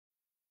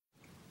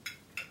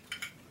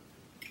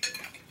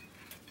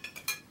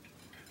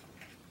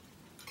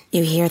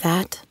You hear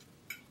that?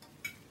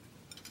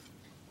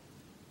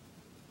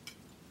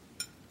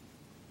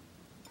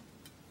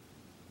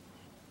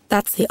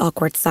 That's the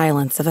awkward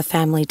silence of a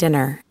family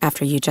dinner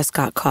after you just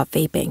got caught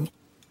vaping.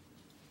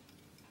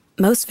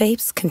 Most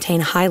vapes contain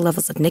high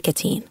levels of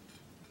nicotine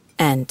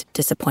and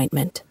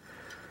disappointment.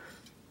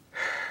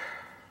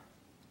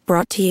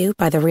 Brought to you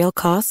by The Real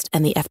Cost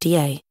and the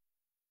FDA.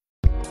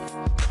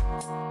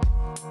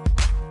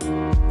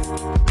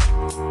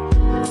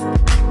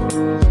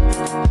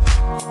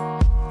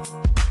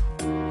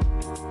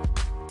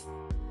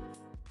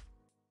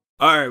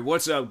 Alright,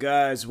 what's up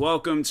guys?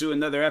 Welcome to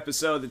another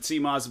episode of the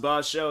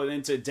TMossBoss Show. And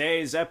in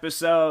today's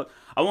episode,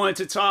 I wanted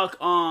to talk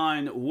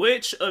on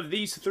which of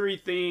these three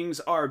things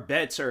are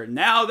better.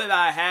 Now that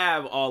I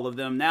have all of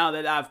them, now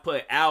that I've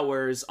put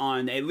hours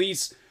on, at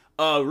least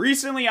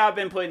recently I've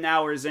been putting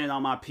hours in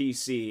on my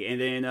PC.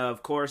 And then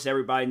of course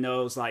everybody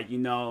knows, like, you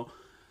know,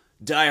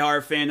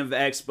 diehard fan of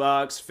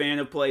Xbox, fan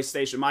of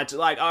PlayStation.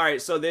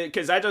 Alright, so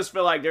because I just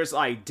feel like there's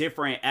like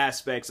different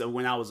aspects of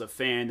when I was a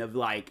fan of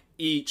like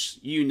each,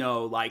 you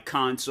know, like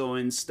console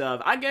and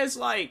stuff. I guess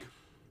like,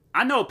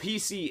 I know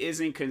PC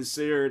isn't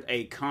considered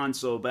a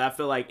console, but I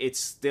feel like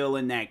it's still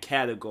in that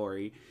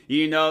category.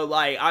 You know,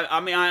 like, I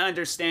mean, I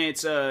understand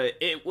it's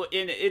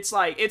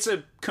like, it's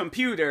a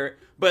computer,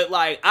 but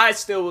like, I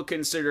still would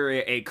consider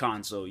it a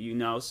console, you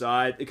know?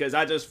 So because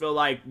I just feel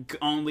like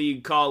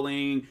only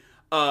calling,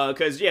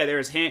 cause yeah,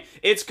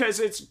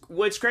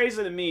 what's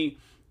crazy to me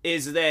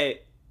is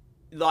that,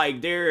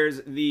 like, there's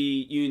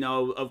the, you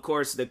know, of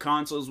course, the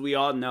consoles we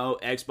all know,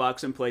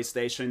 Xbox and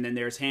PlayStation, then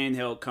there's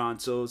handheld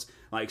consoles,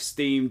 like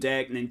Steam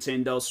Deck,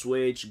 Nintendo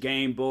Switch,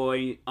 Game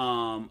Boy,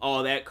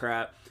 all that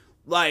crap.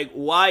 Like,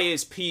 why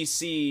is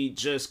PC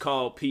just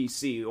called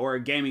PC, or a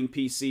gaming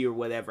PC, or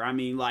whatever? I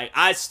mean, like,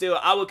 I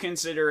would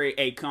consider it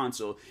a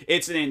console.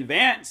 It's an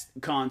advanced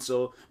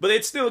console, but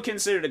it's still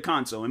considered a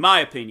console, in my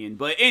opinion.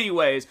 But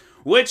anyways,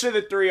 which of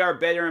the three are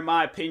better, in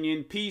my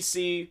opinion?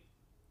 PC,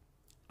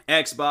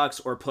 Xbox,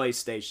 or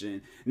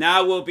PlayStation? Now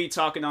I will be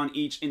talking on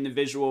each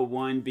individual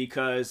one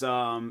because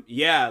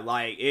yeah,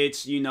 like,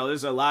 it's, you know,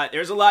 there's a lot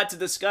to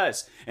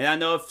discuss. And I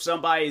know if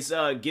somebody's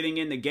getting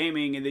into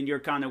gaming and then you're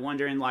kind of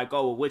wondering like,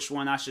 oh, which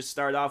one I should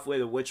start off with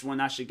or which one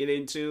I should get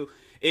into,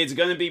 it's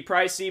gonna be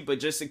pricey.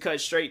 But just to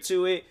cut straight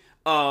to it,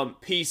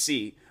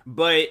 PC.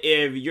 But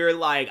if you're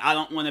like, I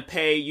don't want to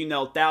pay, you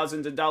know,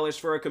 thousands of dollars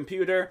for a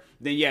computer,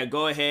 then yeah,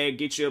 go ahead,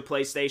 get you a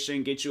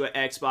PlayStation, get you an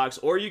Xbox,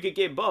 or you could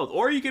get both.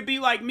 Or you could be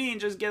like me and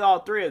just get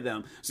all three of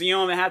them, so you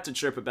don't even have to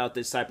trip about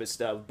this type of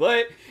stuff.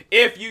 But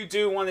if you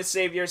do want to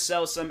save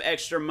yourself some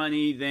extra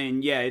money,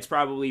 then yeah, it's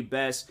probably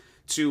best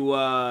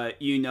to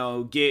you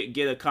know, get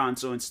a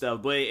console and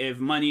stuff. But if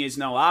money is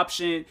no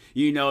option,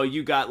 you know,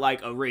 you got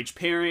like a rich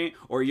parent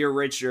or you're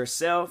rich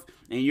yourself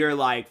and you're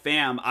like,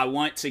 fam, I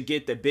want to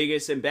get the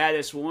biggest and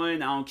baddest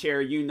one, I don't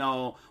care, you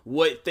know,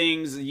 what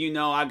things, you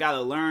know, I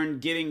gotta learn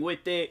getting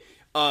with it,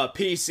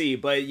 PC.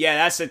 But yeah,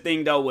 that's the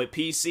thing though with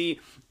PC.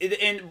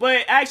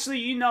 But actually,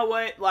 you know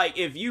what, like,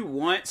 if you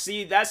want,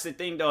 see, that's the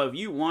thing though, if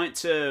you want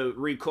to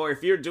record,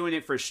 if you're doing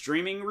it for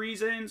streaming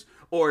reasons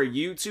or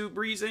YouTube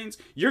reasons,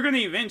 you're gonna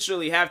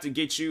eventually have to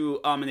get you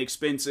an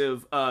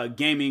expensive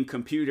gaming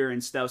computer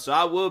and stuff. So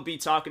I will be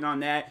talking on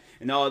that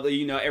and all the,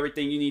 you know,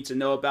 everything you need to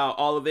know about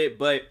all of it.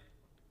 But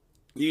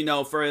you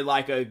know, for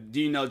like a,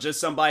 you know,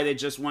 just somebody that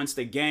just wants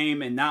to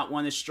game and not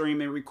want to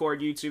stream and record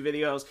YouTube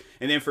videos,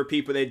 and then for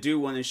people that do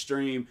want to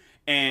stream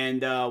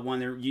and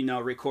want to, you know,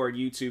 record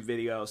YouTube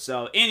videos.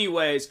 So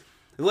anyways,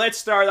 let's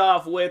start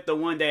off with the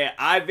one that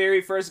I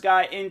very first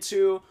got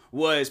into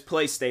was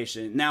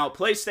PlayStation. Now,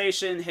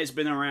 PlayStation has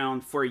been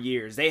around for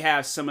years. They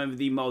have some of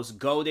the most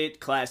goated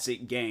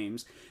classic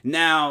games.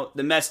 Now,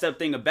 the messed up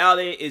thing about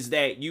it is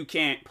that you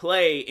can't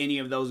play any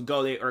of those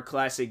goated or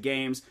classic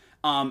games,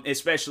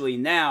 especially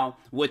now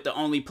with the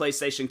only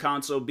PlayStation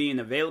console being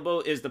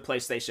available is the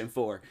PlayStation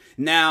 4.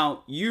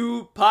 Now,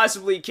 you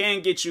possibly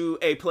can get you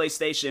a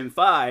PlayStation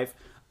 5,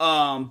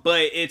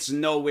 but it's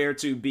nowhere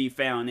to be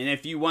found. And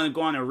if you want to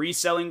go on a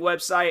reselling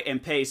website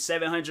and pay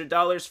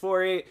 $700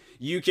 for it,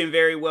 you can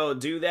very well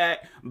do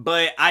that.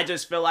 But I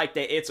just feel like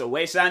that it's a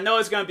waste. I know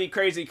it's going to be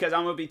crazy because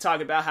I'm going to be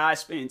talking about how I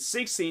spent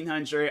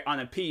 $1,600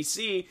 on a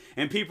PC,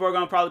 and people are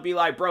going to probably be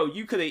like, bro,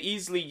 you could have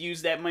easily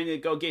used that money to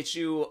go get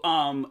you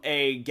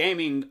a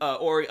gaming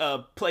or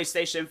a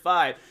PlayStation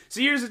 5.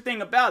 So here's the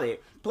thing about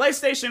it.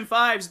 PlayStation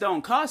 5s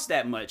don't cost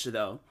that much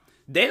though.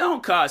 They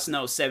don't cost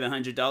no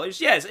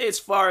 $700. Yes, it's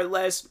far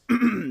less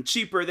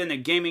cheaper than a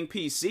gaming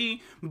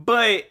PC,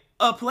 but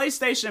a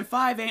PlayStation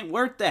 5 ain't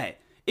worth that.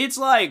 It's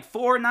like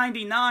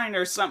 $4.99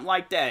 or something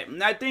like that.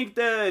 And I think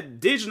the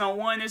digital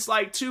one is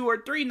like $2 or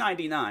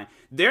 $3.99.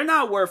 they're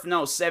not worth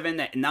no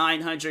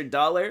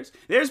 $700-900.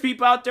 There's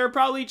people out there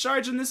probably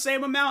charging the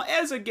same amount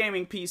as a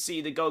gaming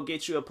PC to go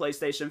get you a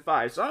PlayStation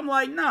 5. So I'm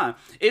like, nah,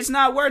 it's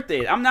not worth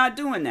it. I'm not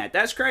doing that.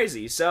 That's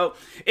crazy. So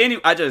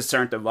anyway, I just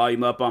turned the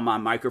volume up on my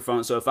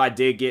microphone. So if I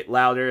did get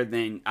louder,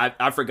 then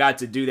I forgot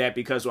to do that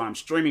because when I'm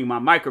streaming, my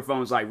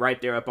microphone's like right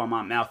there up on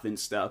my mouth and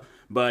stuff.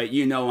 But,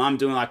 you know, I'm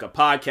doing like a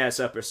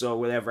podcast episode or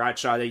whatever. I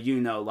try to, you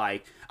know,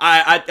 like,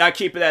 I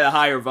keep it at a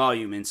higher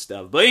volume and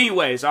stuff. But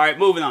anyways, all right,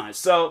 moving on.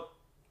 So,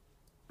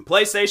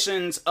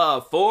 PlayStation's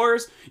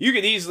 4s, you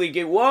could easily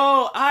get,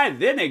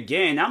 then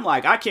again, I'm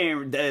like, I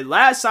can't, the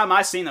last time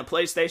I seen a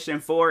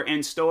PlayStation 4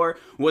 in store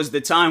was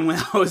the time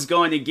when I was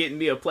going to get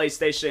me a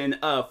PlayStation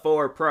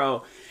 4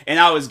 Pro.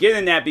 And I was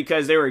getting that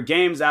because there were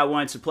games I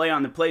wanted to play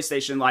on the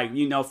PlayStation, like,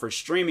 you know, for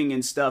streaming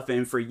and stuff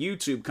and for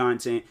YouTube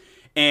content.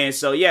 And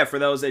so, yeah, for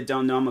those that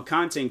don't know, I'm a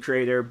content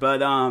creator. But,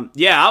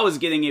 yeah, I was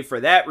getting it for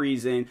that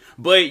reason.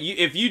 But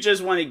if you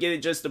just want to get it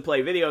just to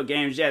play video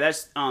games, yeah,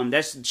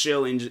 that's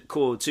chill and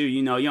cool, too.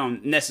 You know, you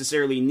don't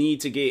necessarily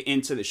need to get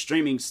into the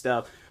streaming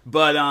stuff.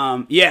 But,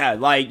 yeah,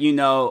 like, you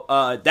know,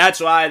 that's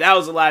why that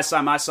was the last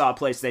time I saw a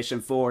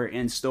PlayStation 4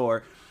 in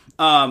store.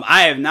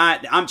 I have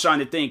not, I'm trying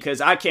to think,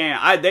 because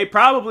they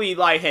probably,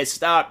 like, had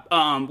stopped,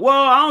 I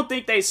don't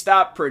think they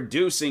stopped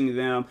producing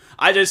them.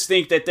 I just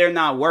think that they're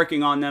not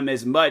working on them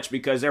as much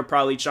because they're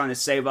probably trying to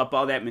save up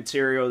all that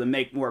material to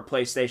make more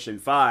PlayStation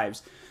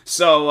 5s.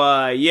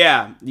 So,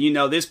 yeah, you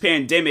know, this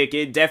pandemic,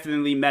 it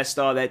definitely messed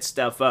all that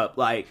stuff up.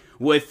 Like,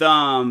 with,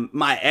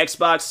 my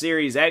Xbox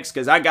Series X,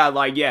 because I got,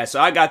 like, yeah, so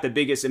I got the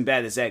biggest and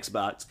baddest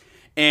Xbox.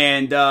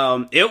 And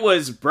it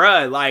was,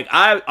 like,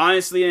 I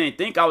honestly didn't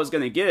think I was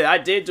going to get it. I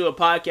did do a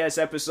podcast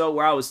episode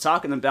where I was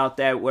talking about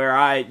that,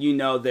 where you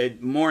know, the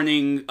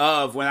morning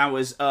of when I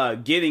was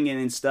getting it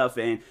and stuff.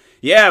 And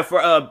yeah, for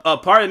a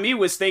part of me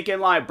was thinking,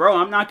 like, bro,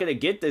 I'm not going to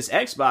get this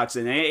Xbox.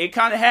 And it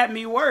kind of had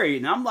me worried.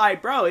 And I'm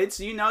like, bro, it's,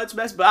 you know, it's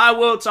best. But I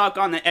will talk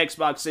on the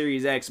Xbox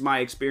Series X, my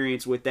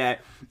experience with that.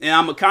 And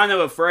I'm kind of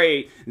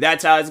afraid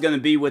that's how it's going to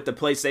be with the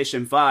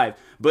PlayStation 5.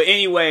 But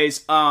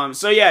anyways,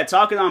 so yeah,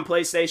 talking on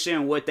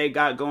PlayStation, what they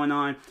got going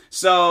on.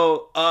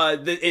 So,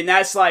 and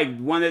that's like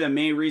one of the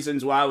main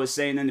reasons why I was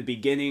saying in the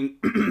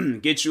beginning,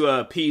 get you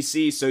a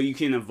PC so you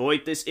can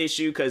avoid this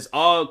issue, because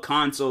all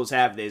consoles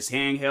have this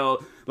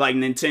handheld, like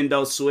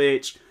Nintendo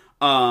Switch,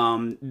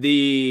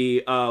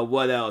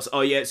 what else?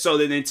 Oh yeah, so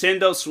the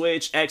Nintendo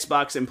Switch,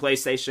 Xbox, and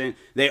PlayStation,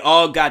 they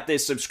all got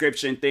this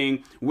subscription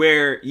thing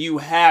where you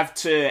have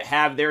to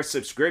have their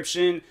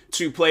subscription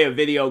to play a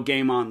video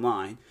game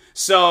online.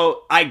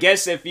 So, I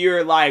guess if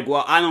you're like,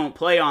 well, I don't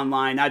play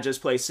online, I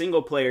just play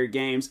single player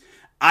games,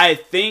 I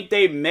think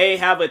they may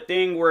have a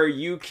thing where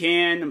you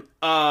can,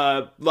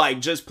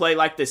 like, just play,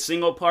 like, the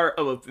single part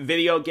of a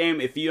video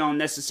game if you don't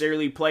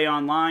necessarily play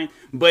online.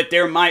 But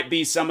there might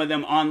be some of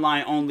them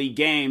online-only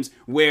games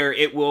where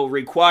it will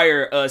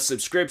require a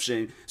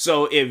subscription.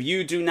 So if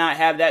you do not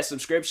have that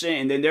subscription,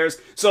 and then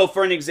so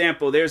for an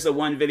example, there's the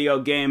one video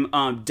game,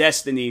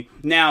 Destiny.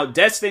 Now,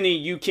 Destiny,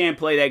 you can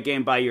play that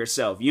game by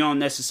yourself. You don't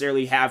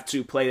necessarily have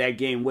to play that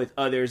game with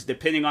others,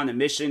 depending on the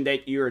mission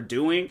that you're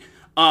doing.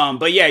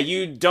 But yeah,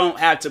 you don't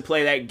have to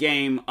play that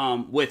game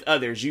with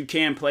others. You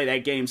can play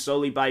that game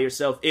solely by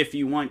yourself if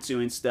you want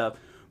to and stuff.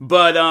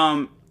 But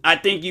I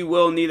think you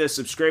will need a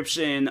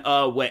subscription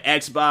with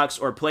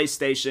Xbox or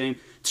PlayStation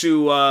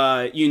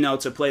to you know,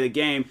 to play the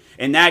game.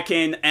 And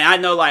I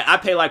know, like, I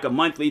pay like a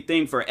monthly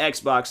thing for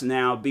Xbox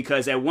now,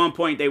 because at one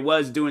point they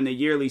was doing the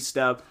yearly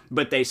stuff,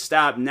 but they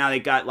stopped. Now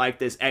they got like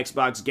this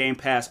Xbox Game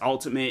Pass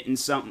Ultimate and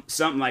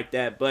something like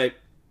that. But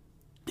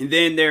and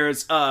then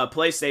there's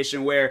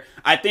PlayStation, where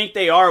I think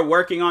they are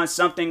working on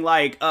something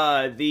like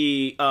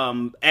the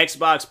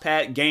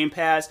Xbox Game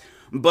Pass,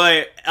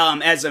 but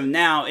as of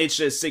now, it's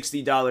just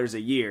 $60 a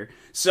year.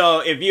 So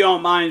if you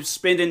don't mind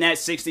spending that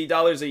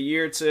 $60 a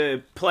year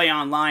to play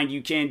online,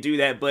 you can do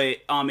that. But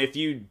if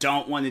you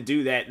don't want to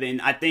do that,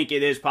 then I think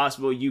it is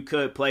possible you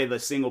could play the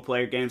single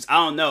player games.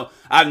 I don't know.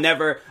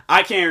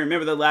 I can't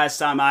remember the last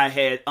time I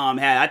had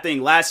I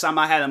think last time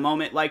I had a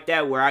moment like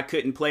that where I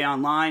couldn't play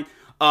online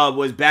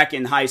was back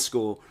in high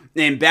school.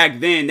 And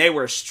back then, they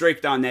were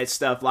strict on that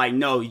stuff. Like,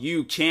 no,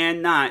 you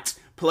cannot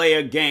play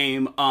a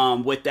game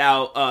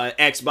without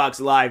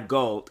Xbox Live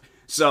Gold.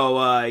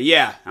 So,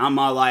 yeah, I'm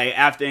all like,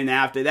 after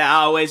that,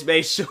 I always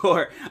made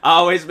sure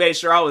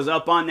I was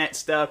up on that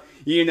stuff,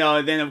 you know.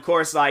 And then, of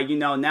course, like, you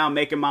know, now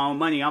making my own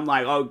money, I'm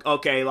like, oh,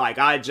 okay, like,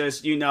 I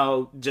just, you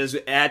know, just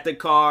add the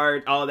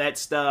card, all that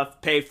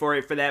stuff, pay for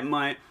it for that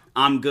month,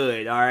 I'm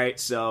good, all right?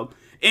 So,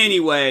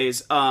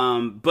 anyways,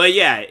 but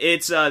yeah,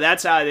 it's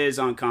that's how it is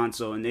on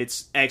console, and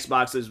it's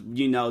Xbox is,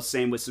 you know,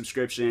 same with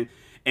subscription.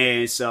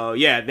 And so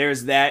yeah,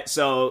 there's that.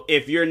 So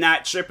if you're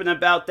not tripping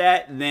about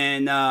that,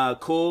 then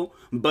cool.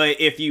 But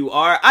if you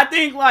are, I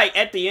think, like,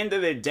 at the end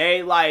of the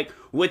day, like,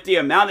 with the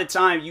amount of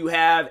time you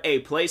have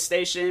a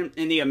PlayStation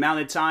and the amount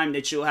of time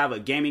that you'll have a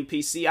gaming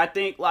PC, I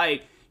think,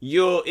 like,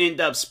 you'll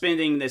end up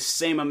spending the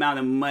same amount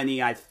of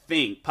money, I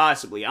think,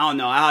 possibly. I don't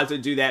know, I'll have to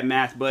do that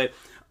math, but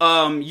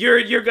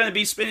you're gonna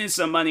be spending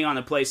some money on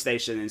a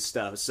PlayStation and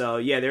stuff. So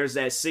yeah, there's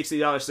that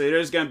 $60. So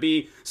there's gonna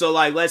be, so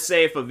like, let's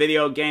say if a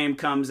video game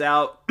comes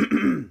out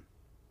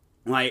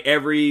like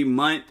every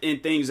month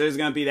and things, there's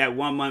gonna be that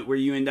 1 month where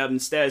you end up,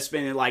 instead of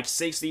spending like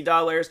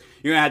 $60,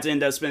 you're gonna have to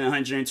end up spending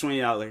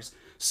 $120.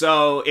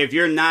 So if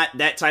you're not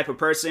that type of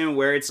person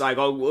where it's like,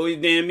 oh, well,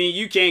 then I mean,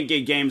 you can't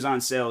get games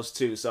on sales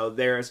too. So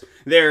there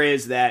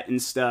is that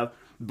and stuff.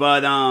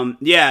 But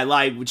yeah,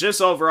 like just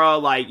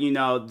overall, like, you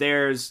know,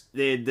 there's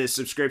the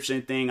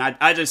subscription thing.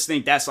 I just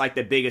think that's like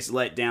the biggest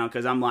letdown,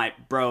 because I'm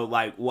like, bro,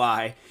 like,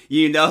 why?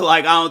 You know,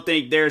 like, I don't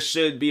think there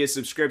should be a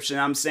subscription.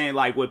 I'm saying,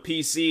 like, with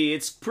PC,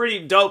 it's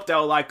pretty dope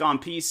though. Like on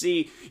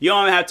PC, you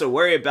don't have to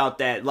worry about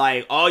that.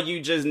 Like, all you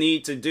just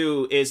need to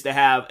do is to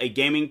have a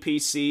gaming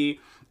PC,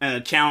 an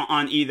account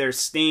on either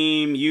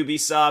Steam,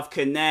 Ubisoft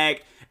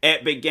Connect,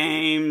 Epic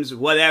Games,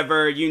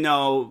 whatever, you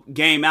know,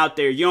 game out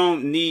there. You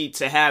don't need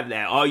to have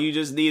that. All you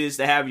just need is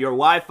to have your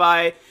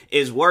Wi-Fi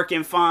is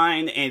working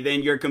fine, and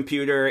then your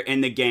computer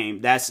and the game.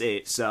 That's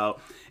it. So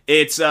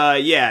it's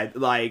yeah,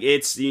 like,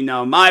 it's, you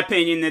know, my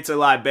opinion, it's a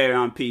lot better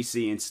on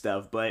PC and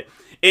stuff. But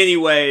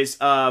anyways,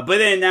 but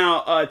then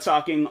now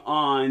talking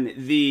on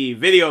the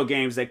video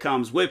games that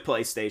comes with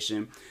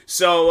PlayStation.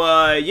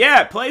 So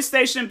yeah,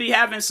 PlayStation be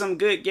having some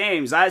good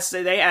games. I'd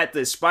say they had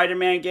the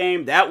Spider-Man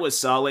game, that was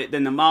solid.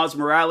 Then the Miles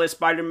Morales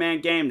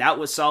Spider-Man game, that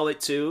was solid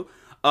too.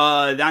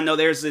 I know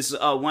there's this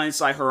one,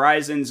 it's like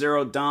Horizon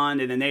Zero Dawn,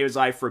 and then there was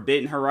like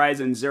Forbidden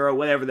Horizon Zero,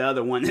 whatever the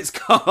other one is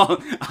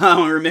called. I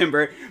don't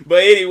remember.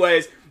 But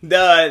anyways,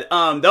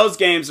 those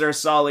games are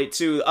solid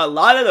too. A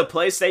lot of the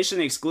PlayStation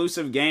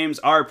exclusive games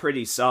are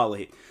pretty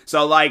solid.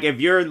 So like, if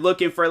you're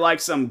looking for like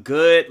some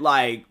good,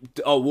 like,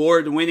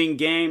 award-winning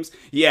games,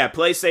 yeah,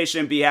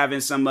 PlayStation be having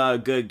some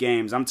good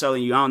games. I'm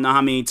telling you, I don't know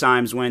how many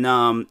times when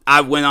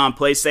I went on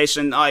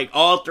PlayStation, like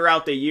all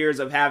throughout the years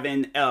of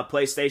having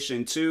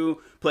PlayStation 2,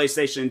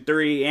 PlayStation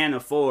 3, and a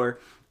 4,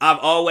 I've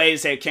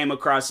always had came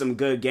across some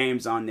good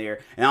games on there.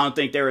 And I don't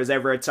think there was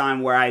ever a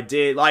time where I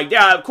did, like,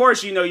 yeah, of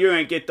course, you know, you're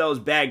going to get those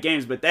bad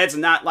games, but that's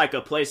not like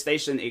a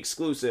PlayStation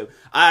exclusive.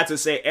 I have to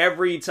say,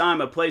 every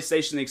time a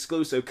PlayStation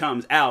exclusive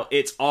comes out,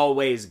 it's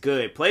always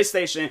good.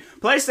 PlayStation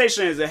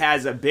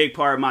has a big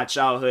part of my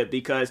childhood,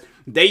 because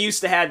they used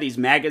to have these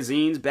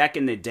magazines back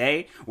in the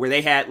day where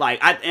they had like,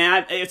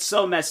 it's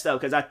so messed up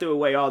because I threw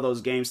away all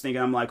those games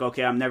thinking, I'm like,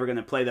 okay, I'm never going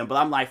to play them. But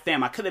I'm like,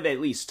 fam, I could have at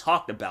least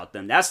talked about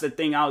them. That's the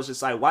thing. I was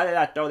just like, why did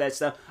I throw that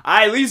stuff?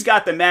 I at least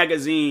got the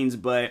magazines,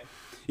 but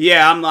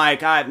yeah, I'm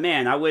like,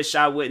 man, I wish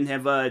I wouldn't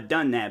have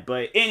done that.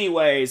 But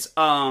anyways,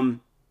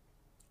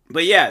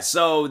 but yeah,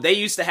 so they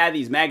used to have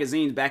these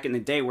magazines back in the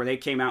day where they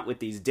came out with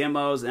these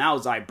demos, and I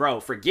was like,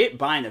 bro, forget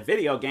buying a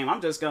video game. I'm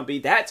just gonna be,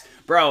 that's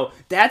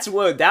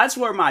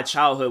where my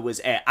childhood was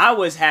at. I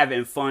was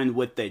having fun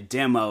with the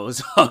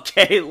demos,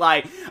 okay?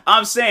 Like,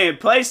 I'm saying,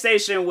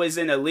 PlayStation was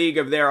in a league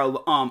of their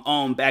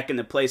own back in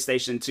the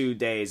PlayStation 2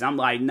 days. I'm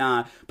like,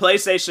 nah,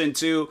 PlayStation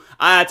 2,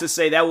 I had to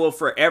say that will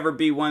forever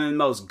be one of the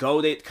most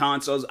goated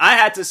consoles. I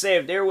had to say,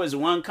 if there was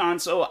one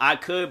console I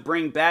could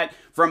bring back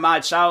from my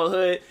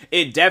childhood,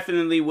 it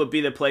definitely would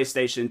be the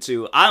PlayStation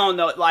 2. I don't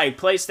know, like,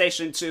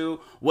 PlayStation 2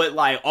 with,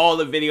 like, all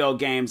the video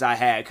games I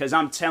had, because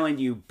I'm telling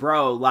you,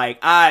 bro,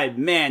 like,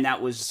 man,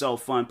 that was so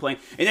fun playing.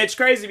 And it's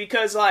crazy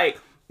because, like,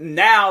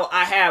 now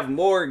I have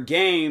more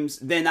games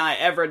than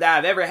I've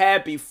ever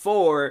had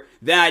before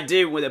than I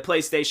did with a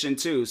PlayStation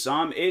 2.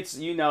 So it's,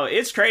 you know,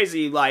 it's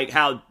crazy, like,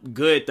 how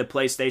good the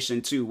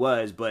PlayStation 2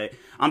 was. But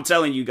I'm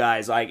telling you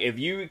guys, like, if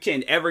you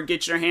can ever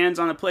get your hands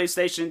on a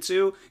PlayStation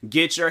 2,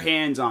 get your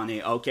hands on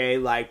it, okay?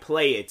 Like,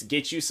 play it.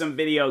 Get you some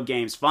video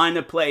games. Find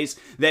a place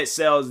that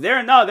sells.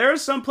 There are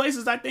some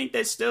places I think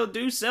that still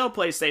do sell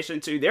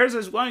PlayStation 2. There's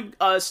this one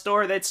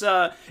store that's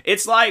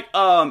it's like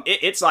just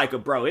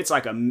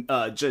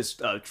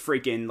a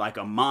freaking, like,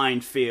 a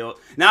minefield.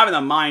 Not even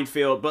a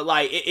minefield, but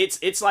like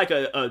it's like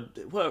a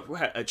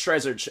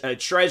treasure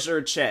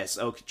chest.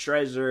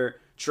 Okay,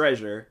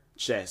 treasure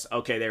chest.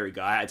 Okay, there we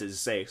go. I had to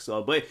just say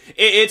so, but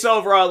it's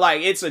overall,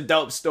 like, it's a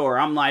dope store.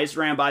 I'm like, it's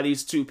ran by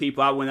these two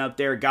people. I went up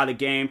there, got a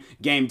game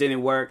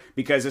didn't work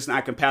because it's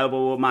not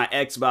compatible with my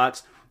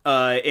Xbox.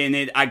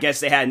 And I guess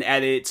they hadn't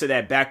added it to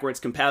that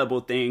backwards compatible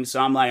thing. So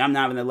I'm like, I'm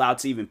not even allowed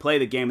to even play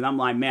the game. And I'm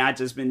like, man,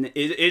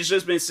 it's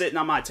just been sitting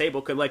on my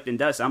table collecting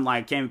dust. I'm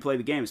like, I can't even play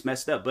the game. It's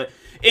messed up. But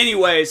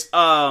anyways,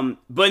 but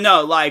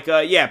no, like,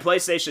 yeah,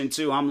 PlayStation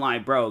 2. I'm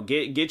like, bro,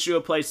 get you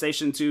a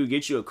PlayStation 2,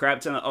 get you a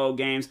crap ton of old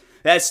games.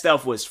 That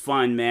stuff was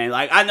fun, man.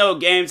 Like, I know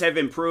games have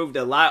improved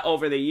a lot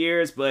over the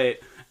years, but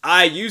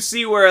you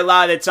see where a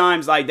lot of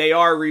times, like, they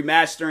are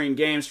remastering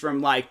games from,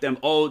 like, them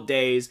old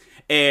days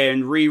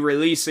and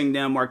re-releasing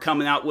them or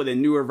coming out with a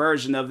newer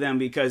version of them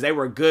because they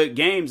were good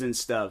games and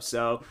stuff.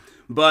 So,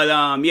 but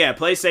yeah,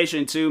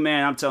 PlayStation 2,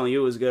 man, I'm telling you,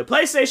 it was good.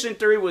 PlayStation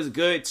 3 was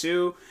good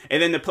too, and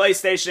then the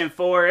PlayStation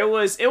 4,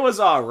 it was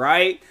all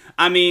right.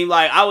 I mean,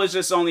 like, I was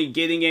just only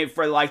getting it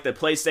for, like, the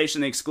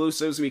PlayStation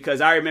exclusives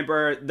because I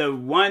remember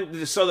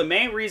so the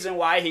main reason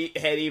why he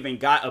had even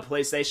got a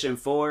PlayStation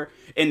 4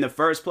 in the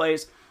first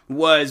place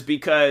was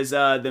because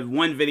the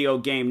one video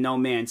game No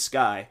Man's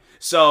Sky.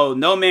 So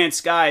No Man's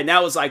Sky, and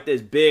that was like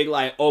this big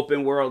like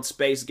open world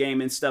space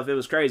game and stuff. It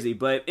was crazy.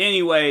 But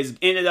anyways,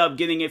 ended up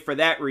getting it for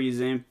that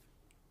reason.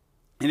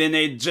 And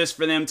then just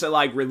for them to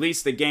like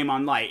release the game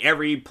on like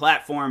every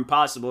platform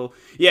possible.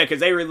 Yeah, because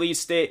they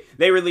released it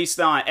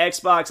on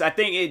Xbox. I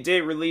think it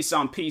did release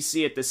on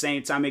PC at the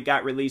same time it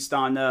got released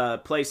on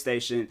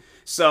PlayStation.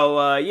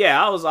 So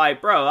yeah, I was like,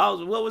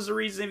 bro, what was the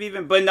reason of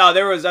even? But no,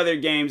 there was other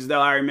games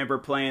though I remember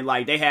playing.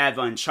 Like they have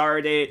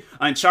Uncharted.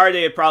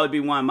 Uncharted would probably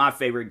be one of my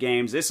favorite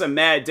games. It's a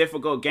mad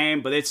difficult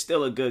game, but it's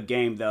still a good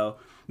game though.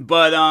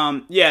 But,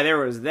 yeah, there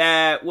was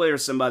that. What are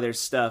some other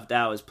stuff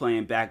that I was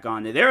playing back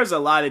on it? There was a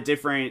lot of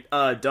different,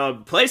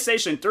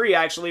 PlayStation 3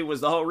 actually was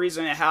the whole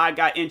reason how I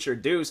got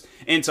introduced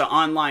into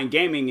online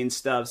gaming and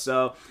stuff.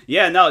 So,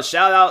 yeah, no,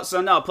 shout out.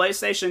 So, no,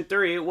 PlayStation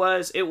 3,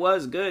 it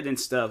was good and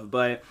stuff.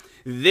 But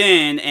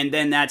then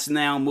that's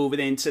now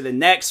moving into the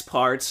next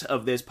part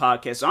of this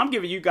podcast. So I'm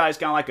giving you guys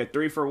kind of like a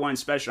 3-for-1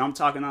 special. I'm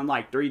talking on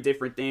like 3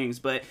 different things.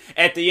 But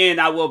at the end,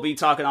 I will be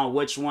talking on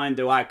which one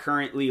do I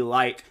currently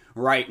like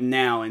right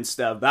now and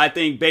stuff. But I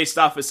think based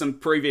off of some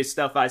previous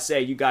stuff I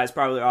said, you guys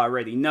probably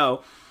already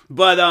know.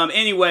 But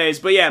anyways,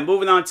 but yeah,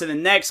 moving on to the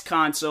next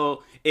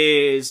console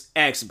is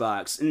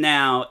Xbox.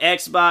 Now,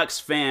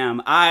 Xbox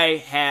fam,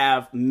 I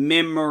have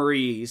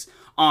memories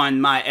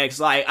on my X.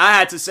 Like, I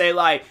had to say,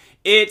 like,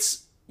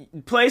 it's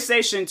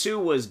PlayStation 2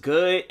 was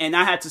good, and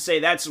I had to say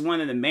that's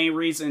one of the main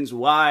reasons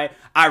why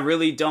I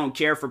really don't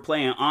care for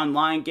playing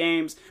online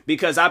games,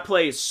 because I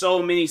played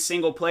so many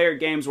single player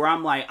games where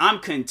I'm like, I'm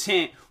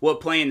content with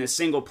playing a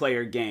single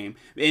player game,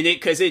 and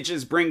because it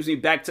just brings me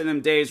back to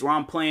them days where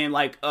I'm playing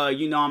like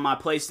on my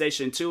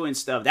PlayStation 2 and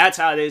stuff. That's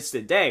how it is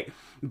today.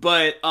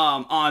 But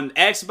on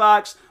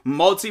Xbox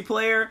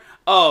multiplayer,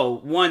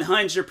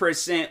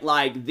 100%,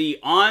 like the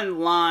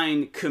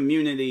online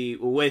community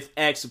with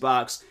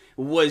Xbox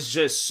was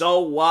just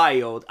so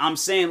wild. I'm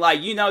saying, like,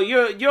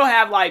 you'll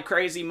have like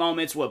crazy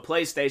moments with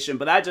PlayStation,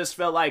 but I just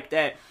felt like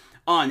that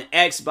on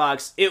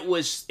Xbox, it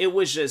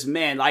was just,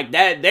 man, like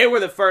that they were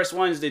the first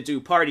ones to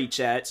do party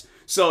chats.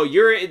 So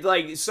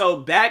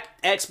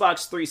back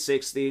Xbox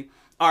 360.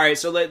 All right,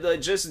 so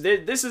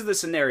this is the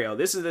scenario.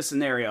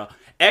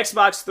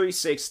 Xbox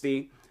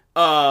 360,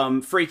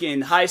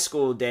 freaking high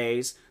school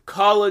days.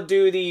 Call of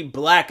Duty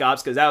Black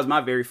Ops, because that was my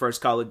very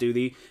first Call of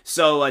Duty.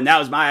 So, and that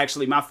was my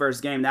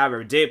first game that I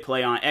ever did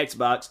play on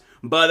Xbox.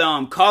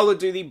 But Call of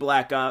Duty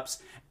Black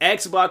Ops,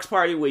 Xbox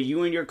party with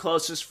you and your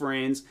closest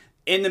friends.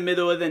 In the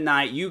middle of the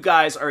night, you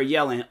guys are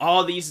yelling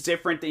all these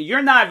different things.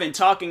 You're not even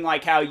talking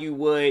like how you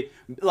would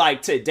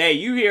like today.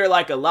 You hear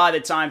like a lot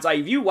of times, like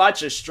if you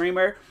watch a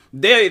streamer,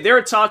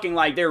 they're talking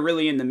like they're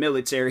really in the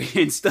military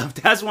and stuff.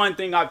 That's one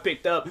thing I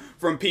picked up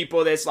from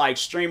people that's like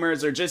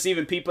streamers or just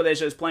even people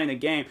that's just playing a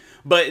game.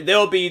 But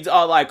they'll be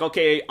all like,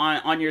 okay,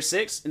 on your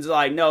 6? It's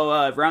like,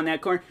 no, around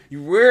that corner.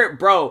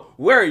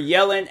 We're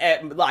yelling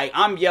at, like,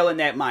 I'm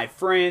yelling at my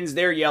friends.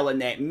 They're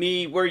yelling at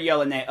me. We're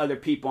yelling at other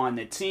people on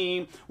the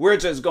team. We're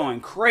just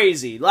going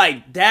crazy.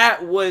 Like,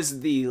 that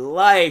was the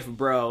life,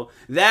 bro.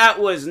 That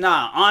was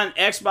not. On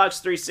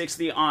Xbox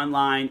 360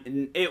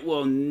 online, it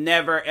will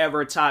never,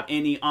 ever top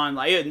any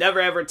online. It would never,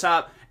 ever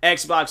top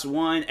Xbox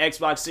One,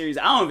 Xbox Series.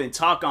 I don't even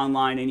talk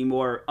online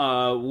anymore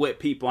with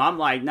people. I'm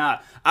like, nah,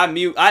 I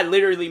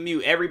literally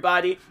mute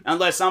everybody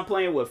unless I'm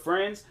playing with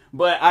friends.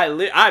 But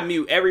I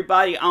mute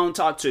everybody. I don't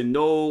talk to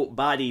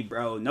nobody,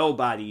 bro.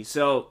 Nobody.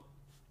 So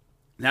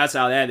that's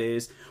how that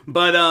is.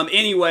 But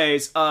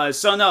anyways,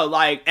 so no,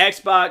 like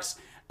Xbox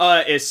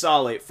is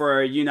solid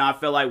for, I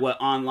feel like with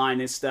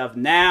online and stuff.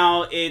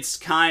 Now it's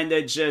kind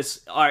of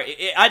just,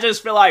 I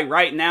just feel like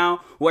right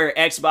now where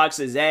Xbox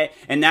is at,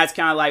 and that's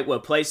kind of like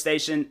what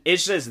PlayStation,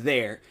 it's just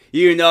there.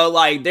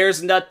 Like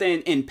there's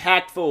nothing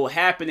impactful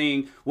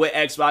happening with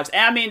Xbox.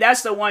 And I mean,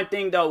 that's the one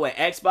thing though with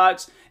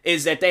Xbox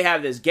is that they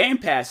have this Game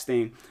Pass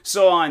thing.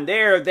 So on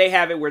there, they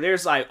have it where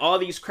there's like all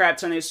these crap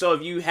tons. So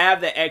if you have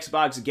the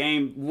Xbox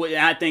game,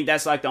 I think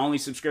that's like the only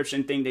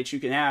subscription thing that you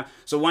can have.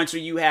 So once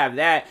you have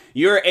that,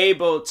 you're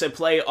able to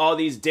play all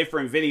these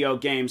different video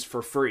games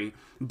for free.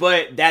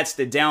 But that's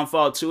the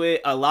downfall to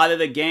it. A lot of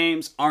the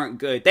games aren't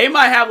good. They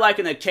might have like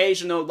an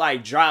occasional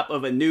like drop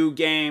of a new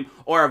game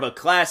or of a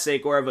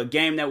classic or of a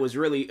game that's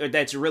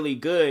really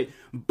good.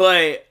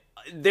 But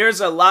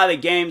there's a lot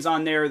of games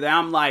on there that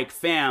I'm like,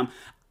 fam,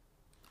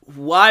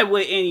 why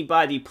would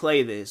anybody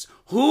play this?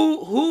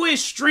 Who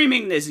is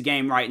streaming this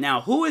game right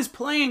now? Who is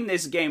playing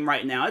this game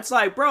right now? It's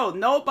like, bro,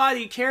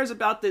 nobody cares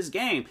about this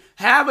game.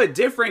 Have a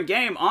different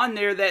game on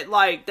there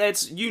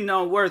that's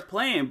worth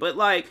playing. But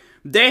like,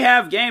 they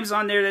have games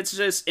on there that's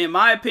just, in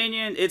my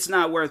opinion, it's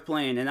not worth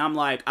playing. And I'm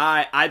like,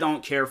 I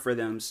don't care for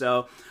them.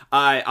 So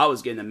I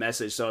was getting a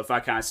message, so if I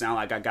kind of sound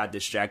like I got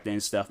distracted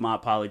and stuff, my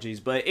apologies.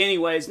 But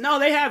anyways, no,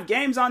 they have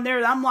games on there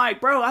that I'm like,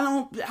 bro,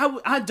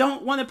 I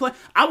don't want to play.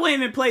 I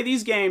wouldn't even play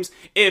these games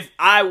if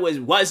I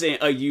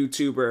wasn't a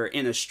YouTuber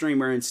and a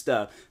streamer and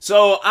stuff.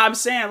 So I'm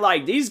saying,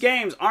 like, these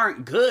games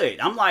aren't good.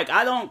 I'm like,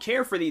 I don't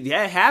care for these.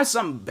 Have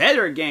some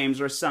better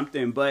games or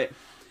something. But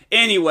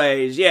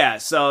anyways, yeah,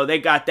 so they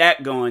got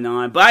that going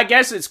on. But I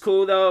guess it's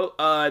cool though.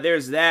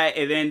 There's that,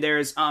 and then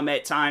there's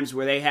at times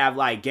where they have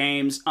like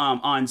games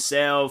on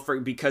sale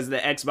because of the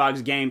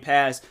Xbox Game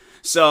Pass.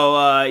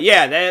 So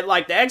yeah, that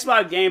like the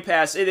Xbox Game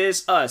Pass, it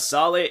is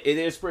solid. It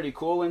is pretty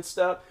cool and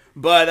stuff.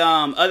 But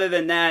other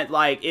than that,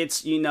 like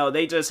it's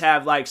they just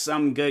have like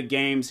some good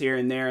games here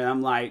and there, and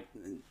I'm like,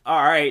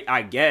 all right,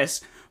 I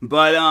guess.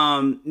 But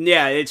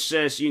yeah, it's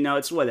just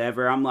it's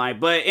whatever. I'm like,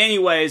 but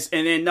anyways,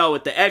 and then no,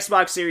 with the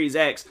Xbox Series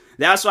X,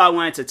 that's what I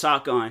wanted to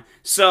talk on.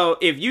 So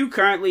if you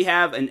currently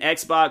have an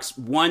Xbox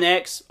One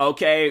X,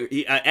 okay,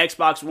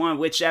 Xbox One,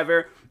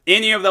 whichever,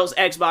 any of those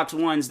Xbox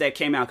Ones that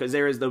came out, because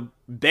there is the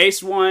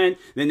base one,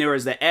 then there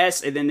was the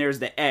S, and then there's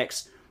the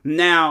X.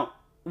 Now,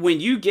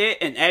 when you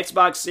get an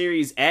Xbox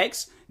Series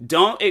X,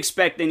 don't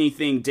expect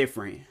anything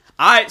different.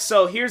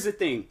 So here's the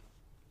thing.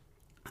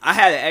 I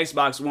had an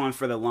Xbox One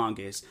for the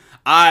longest.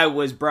 I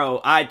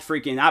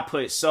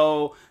put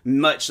so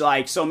much,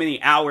 like so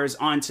many hours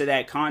onto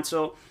that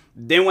console.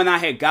 Then when I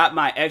had got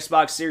my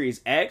Xbox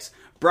Series X,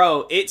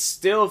 bro, it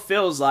still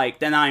feels like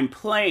that I'm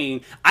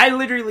playing. I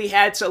literally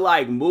had to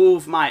like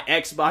move my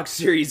Xbox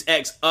Series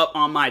X up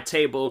on my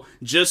table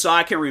just so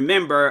I can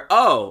remember,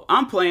 oh,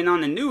 I'm playing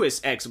on the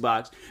newest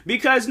Xbox.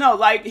 Because no,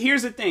 like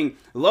here's the thing.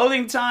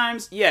 Loading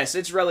times, yes,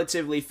 it's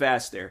relatively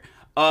faster.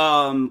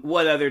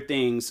 What other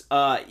things?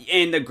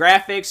 And the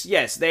graphics,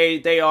 yes,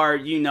 they are,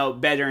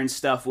 better and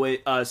stuff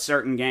with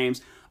certain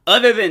games.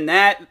 Other than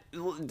that,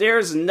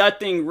 there's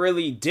nothing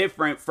really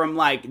different from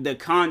like the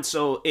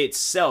console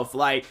itself.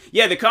 Like,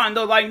 yeah, the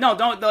console, like, no,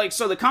 don't like.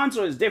 So the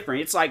console is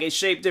different. It's like it's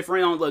shaped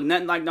different. It don't look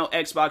nothing like no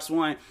Xbox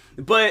One.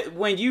 But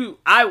when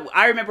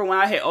I remember when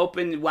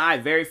I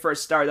very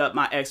first started up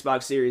my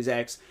Xbox Series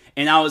X,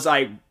 and I was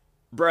like,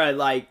 bruh,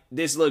 like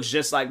this looks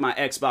just like my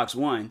Xbox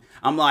One.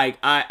 I'm like,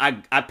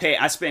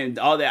 I spent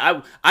all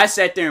that. I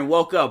sat there and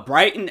woke up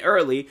bright and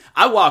early.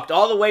 I walked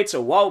all the way to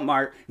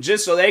Walmart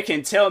just so they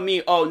can tell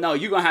me, oh no,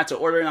 you're gonna have to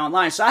order it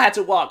online. So I had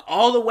to walk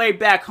all the way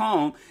back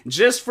home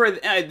just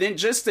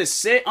to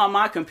sit on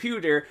my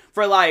computer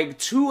for like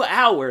 2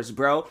 hours,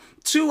 bro.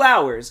 2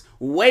 hours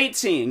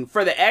waiting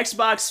for the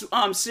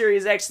Xbox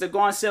Series X to go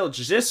on sale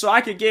just so I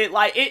could get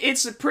like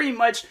it's pretty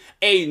much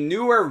a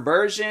newer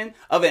version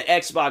of an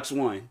Xbox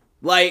One.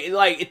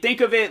 Like think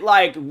of it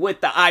like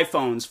with the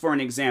iPhones, for an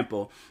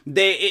example.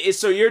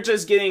 So you're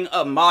just getting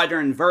a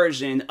modern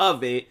version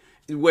of it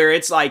where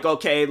it's like,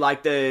 okay,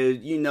 like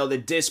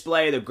the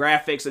display, the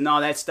graphics and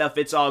all that stuff,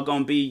 it's all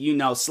gonna be,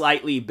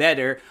 slightly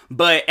better.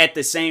 But at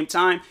the same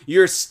time,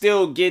 you're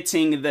still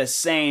getting the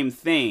same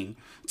thing.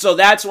 So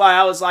that's why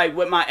I was like,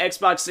 with my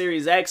Xbox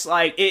Series X,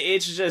 like,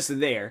 it's just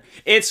there.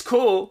 It's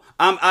cool.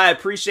 I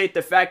appreciate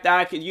the fact that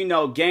I could,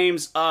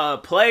 games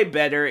play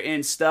better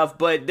and stuff.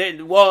 But,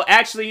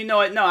 actually, you know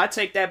what? No, I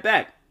take that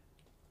back.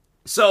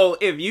 So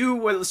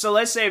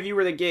let's say if you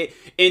were to get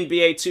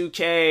NBA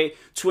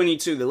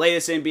 2K22, the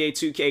latest NBA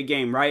 2K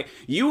game, right?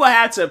 You will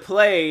have to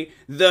play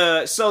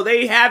so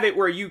they have it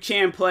where you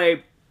can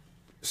play,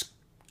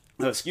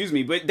 but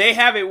they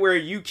have it where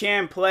you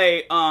can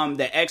play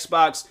the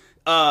Xbox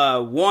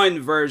One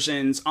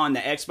versions on the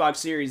Xbox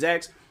Series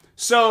X.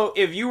 So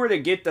if you were to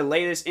get the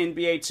latest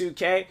NBA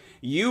 2K,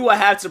 you will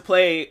have to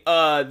play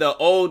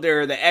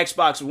the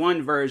Xbox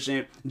One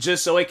version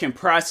just so it can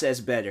process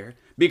better.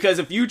 Because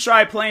if you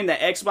try playing the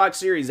Xbox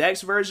Series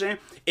X version,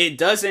 it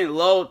doesn't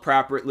load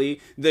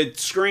properly. The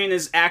screen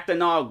is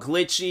acting all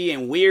glitchy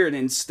and weird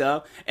and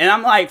stuff. And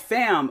I'm like,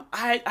 fam,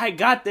 I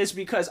got this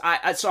because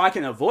so I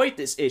can avoid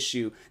this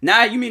issue.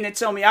 Now you mean to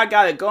tell me I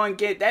gotta go and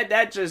get that?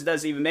 That just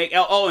doesn't even make.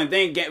 Oh, and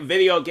then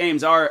video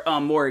games are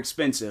more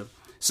expensive.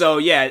 So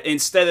yeah,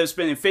 instead of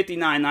spending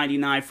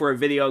 $59.99 for a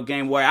video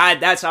game where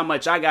that's how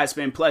much I gotta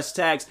spend plus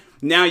tax,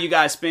 now you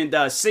gotta spend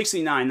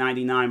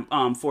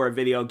 $69.99 for a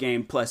video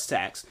game plus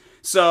tax.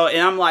 So,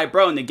 and I'm like,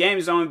 bro, and the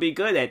game's only be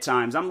good at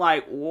times. I'm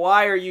like,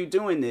 why are you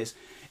doing this?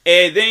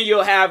 And then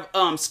you'll have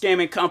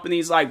scamming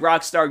companies like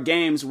Rockstar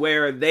Games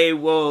where they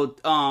will,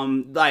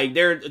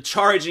 they're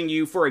charging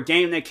you for a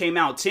game that came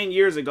out 10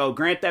 years ago,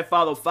 Grand Theft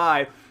Auto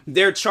 5.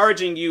 They're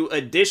charging you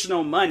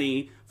additional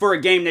money for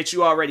a game that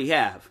you already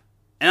have.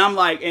 And I'm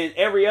like, and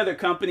every other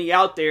company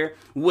out there,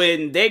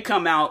 when they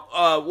come out,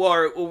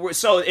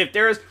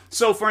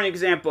 so for an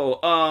example,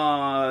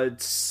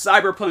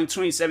 Cyberpunk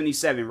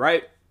 2077,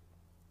 right?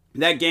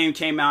 That game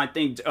came out, I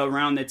think,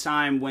 around the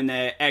time when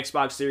the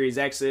Xbox Series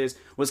X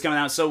was coming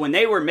out. So when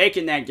they were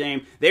making that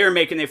game, they were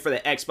making it for the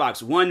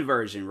Xbox One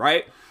version,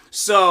 right?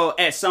 So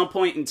at some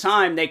point in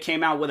time, they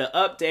came out with an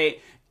update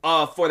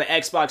for the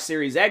Xbox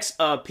Series X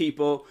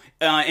people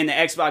and the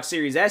Xbox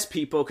Series S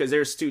people, because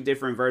there's two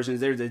different versions.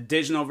 There's the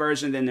digital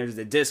version, then there's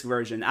the disc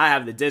version. I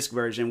have the disc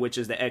version, which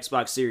is the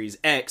Xbox Series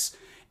X.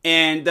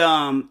 And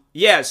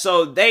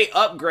so they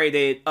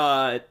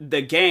upgraded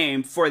the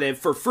game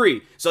for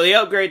free. So they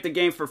upgraded the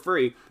game for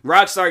free.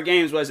 Rockstar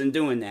Games wasn't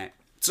doing that.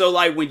 So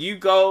like when you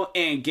go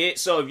and get,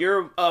 so if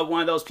you're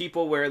one of those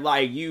people where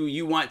like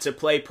you want to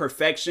play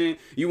perfection,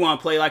 you want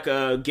to play like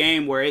a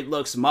game where it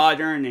looks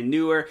modern and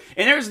newer,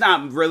 and there's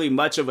not really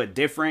much of a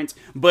difference,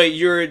 but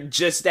you're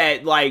just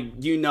that like,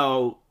 you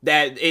know,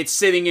 that it's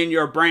sitting in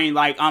your brain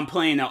like I'm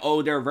playing an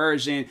older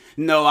version.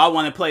 No, I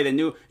want to play the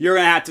new. You're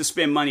gonna have to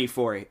spend money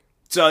for it.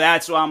 So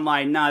that's why I'm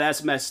like, nah,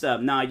 that's messed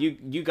up. Nah,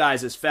 you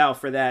guys is foul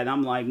for that. And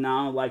I'm like, nah,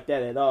 I don't like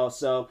that at all.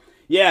 So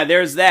yeah,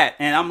 there's that.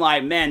 And I'm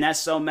like, man, that's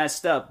so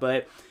messed up.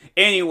 But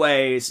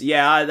anyways,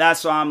 yeah,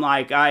 that's why I'm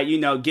like,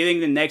 getting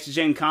the next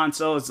gen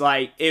consoles,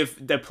 like if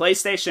the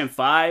PlayStation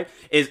 5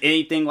 is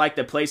anything like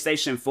the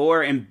PlayStation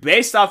 4, and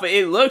based off of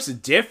it looks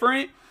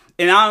different,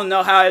 and I don't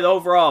know how it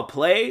overall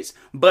plays,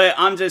 but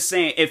I'm just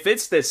saying, if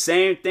it's the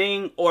same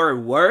thing or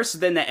worse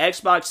than the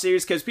Xbox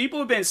Series, because people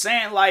have been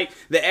saying, like,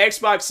 the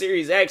Xbox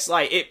Series X,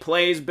 like, it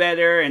plays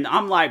better, and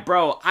I'm like,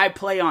 bro, I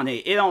play on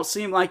it. It don't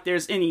seem like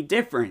there's any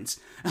difference.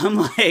 I'm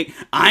like,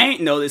 I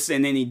ain't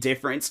noticing any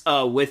difference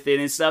with it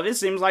and stuff. It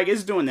seems like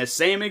it's doing the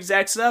same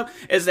exact stuff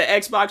as the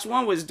Xbox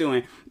One was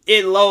doing.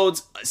 It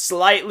loads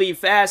slightly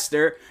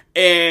faster,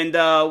 and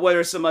what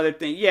are some other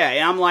things? Yeah,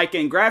 and I'm like,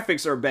 and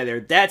graphics are better.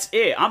 That's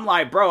it. I'm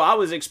like, bro, I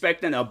was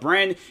expecting a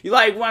brand,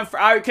 like, one for,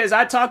 because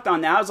I talked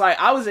on that. I was like,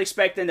 I was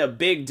expecting a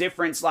big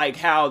difference, like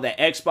how the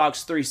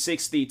Xbox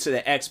 360 to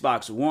the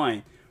Xbox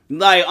One.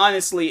 Like,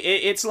 honestly,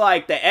 it's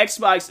like the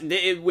Xbox,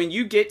 when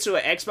you get to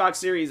an Xbox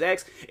Series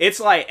X,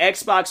 it's like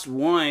Xbox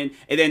One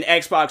and then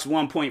Xbox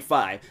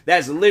 1.5.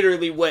 That's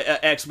literally what an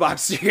Xbox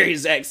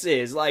Series X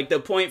is. Like, the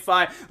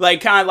 0.5,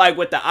 like, kind of like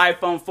with the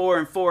iPhone 4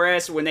 and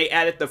 4S when they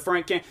added the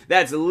front camera.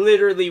 That's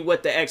literally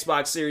what the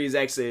Xbox Series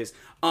X is.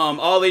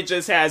 All it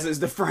just has is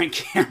the front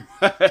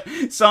camera.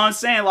 So I'm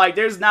saying, like,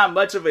 there's not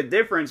much of a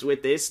difference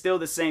with it. It's still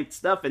the same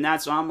stuff, and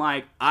that's why I'm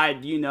like,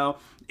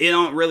 it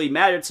don't really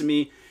matter to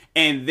me.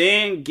 And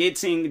then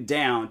getting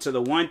down to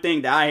the one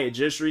thing that I had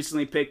just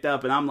recently picked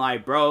up, and I'm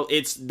like, bro,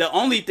 it's the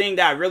only thing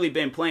that I've really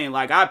been playing.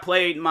 Like, I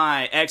played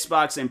my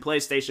Xbox and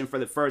PlayStation for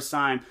the first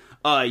time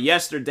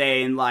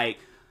yesterday in like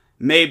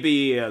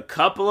maybe a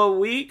couple of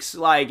weeks.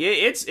 Like,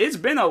 it's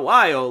been a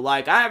while.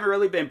 Like, I haven't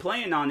really been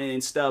playing on it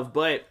and stuff,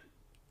 but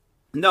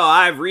no,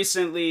 I've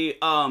recently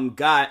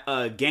got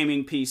a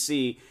gaming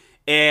PC,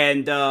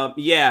 and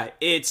yeah,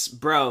 it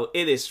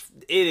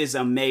is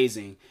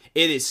amazing.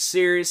 It is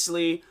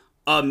seriously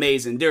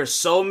amazing. There's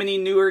so many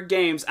newer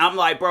games. I'm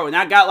like, bro, and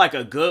I got like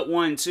a good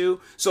one too.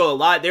 So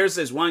there's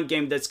this one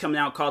game that's coming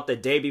out called The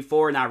Day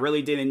Before, and I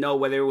really didn't know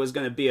whether it was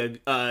going to be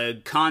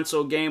a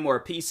console game or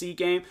a PC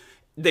game.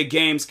 The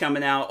game's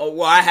coming out. Oh,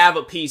 well, I have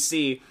a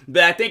PC,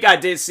 but I think I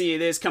did see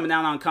it is coming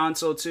out on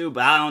console too,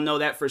 but I don't know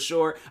that for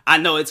sure. I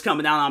know it's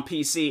coming out on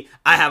PC.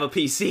 I have a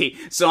PC,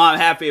 so I'm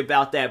happy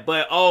about that.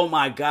 But oh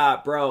my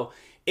God, bro,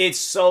 it's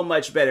so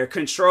much better.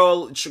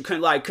 Control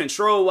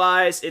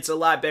wise, it's a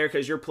lot better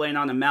because you're playing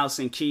on a mouse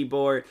and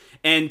keyboard.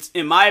 And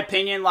in my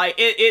opinion, like,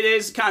 it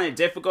is kind of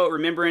difficult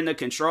remembering the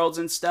controls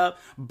and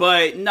stuff.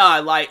 But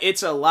no, like,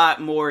 it's a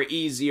lot more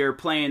easier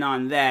playing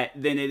on that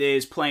than it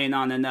is playing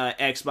on an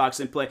Xbox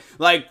and play.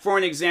 Like, for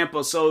an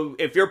example, so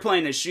if you're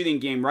playing a shooting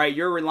game, right,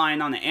 you're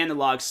relying on the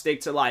analog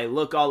stick to, like,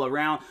 look all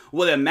around.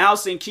 With a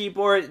mouse and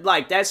keyboard,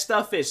 like, that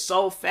stuff is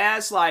so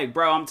fast. Like,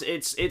 bro,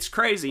 it's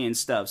crazy and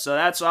stuff. So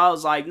that's why I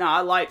was like, no,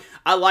 I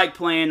like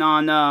playing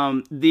on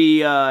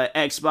the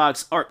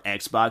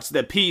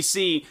the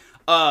PC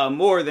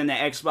more than the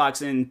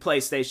Xbox and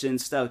PlayStation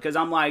stuff, because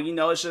I'm like,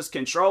 it's just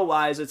control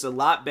wise, it's a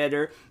lot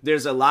better.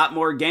 There's a lot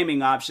more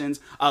gaming options.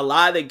 A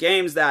lot of the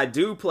games that I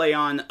do play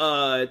on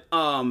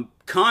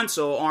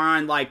console or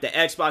on like the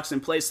Xbox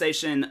and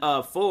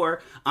PlayStation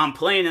 4, I'm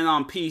playing it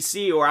on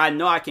PC, or I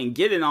know I can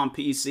get it on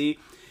PC.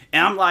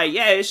 And I'm like,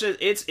 yeah,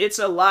 it's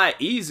a lot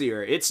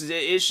easier. It's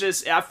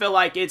just, I feel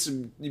like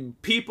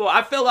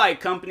I feel like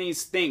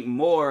companies think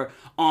more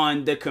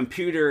on the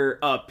computer,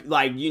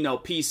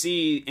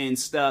 PC and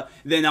stuff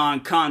than on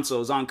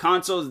consoles. On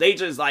consoles, they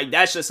just like,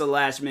 that's just a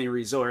last minute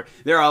resort.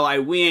 They're all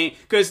like, we ain't,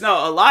 cause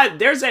no,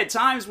 there's at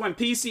times when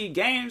PC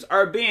games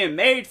are being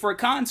made for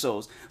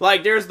consoles.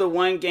 Like, there's the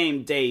one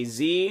game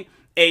DayZ,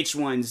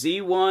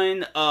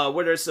 H1Z1,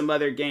 what are some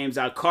other games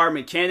out? Car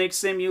Mechanic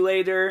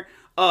Simulator.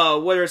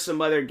 What are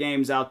some other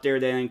games out there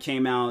that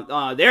came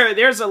out?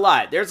 There's a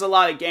lot. There's a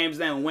lot of games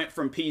that went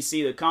from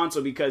PC to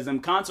console because them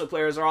console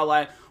players are all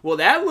like, well,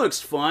 that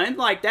looks fun.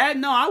 Like that,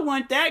 no, I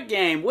want that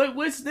game.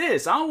 What's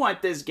this? I don't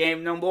want this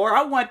game no more.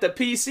 I want the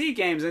PC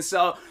games. And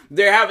so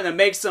they're having to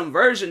make some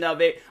version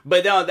of it.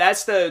 But no,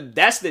 that's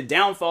the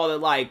downfall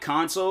of like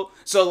console.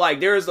 So like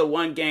there's the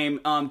one game,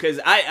 cause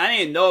I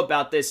didn't know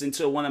about this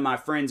until one of my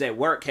friends at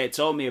work had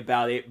told me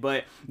about it.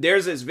 But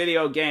there's this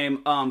video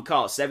game,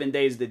 called 7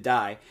 Days to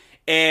Die.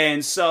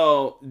 And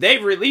so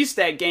they've released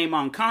that game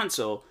on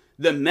console.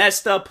 The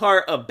messed up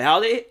part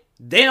about it,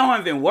 they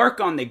don't even work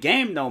on the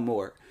game no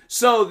more.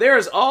 So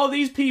there's all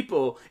these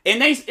people,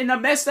 and the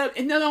messed up,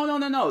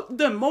 no.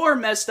 The more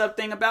messed up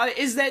thing about it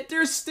is that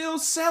they're still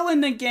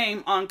selling the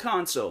game on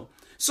console.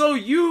 So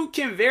you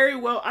can very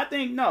well, I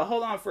think, no,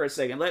 hold on for a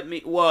second.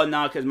 Well,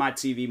 no, because my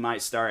TV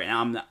might start,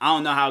 and I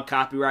don't know how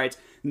copyrights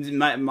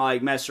might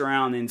like mess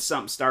around and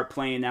something start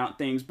playing out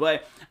things,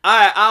 but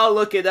I'll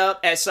look it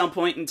up at some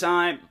point in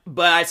time.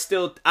 But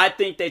I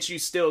think that you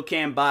still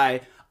can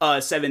buy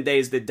 7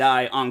 Days to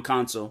Die on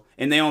console,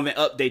 and they don't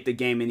even update the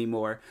game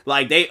anymore.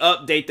 Like, they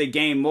update the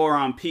game more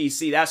on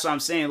PC. That's what I'm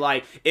saying.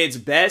 Like, it's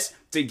best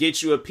to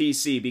get you a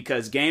PC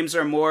because games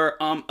are more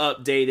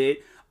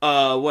updated.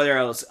 What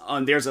else?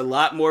 There's a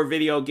lot more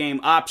video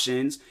game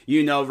options,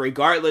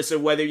 regardless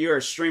of whether you're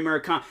a streamer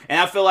or and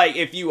I feel like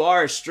if you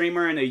are a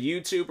streamer and a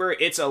YouTuber,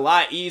 it's a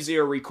lot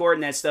easier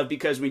recording that stuff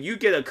because when you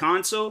get a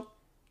console,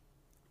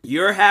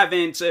 you're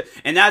having to,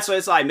 and that's what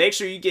it's like, make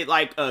sure you get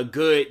like a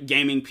good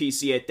gaming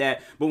PC at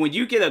that. But when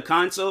you get a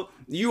console,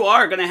 you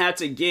are going to have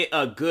to get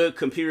a good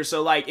computer.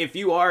 So like if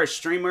you are a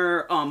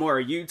streamer or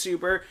a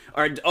YouTuber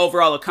or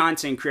overall a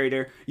content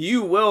creator,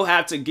 you will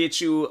have to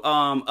get you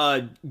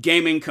a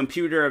gaming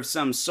computer of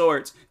some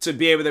sort to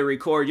be able to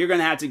record. You're going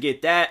to have to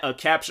get that, a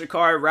capture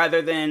card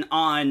rather than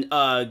on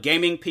a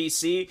gaming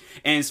PC.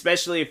 And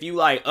especially if you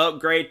like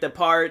upgrade the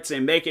parts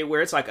and make it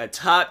where it's like a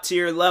top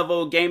tier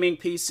level gaming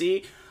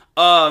PC.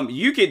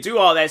 You could do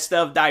all that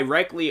stuff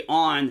directly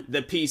on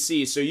the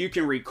PC. So you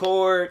can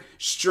record,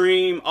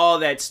 stream, all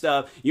that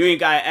stuff. You ain't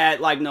got to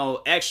add like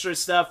no extra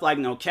stuff, like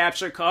no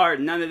capture card,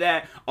 none of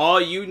that. All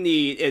you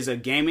need is a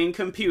gaming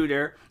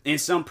computer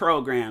and some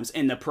programs,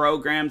 and the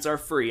programs are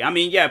free. I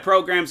mean, yeah,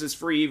 programs is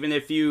free even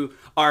if you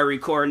are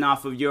recording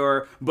off of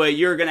but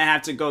you're going to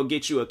have to go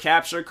get you a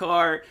capture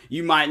card.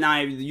 You might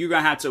not, you're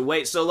going to have to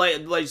wait. So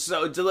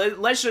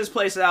let's just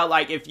place it out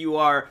like if you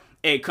are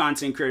a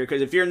content creator,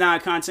 because if you're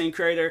not a content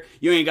creator,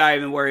 you ain't gotta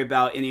even worry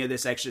about any of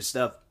this extra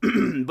stuff.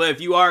 But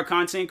if you are a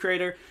content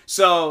creator,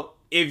 so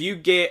if you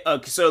get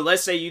so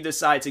let's say you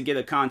decide to get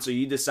a console,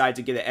 you decide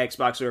to get an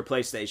Xbox or a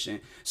PlayStation.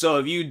 So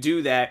if you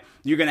do that,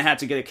 you're gonna have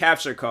to get a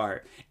capture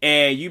card.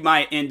 And you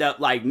might end up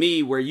like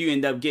me, where you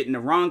end up getting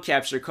the wrong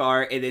capture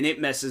card, and then it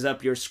messes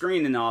up your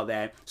screen and all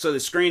that. So the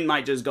screen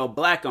might just go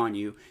black on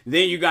you.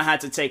 Then you're going to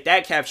have to take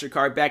that capture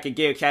card back and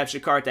get a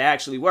capture card that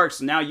actually works.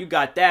 So now you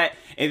got that.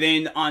 And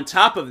then on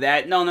top of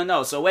that,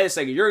 no. So wait a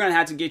second. You're going to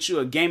have to get you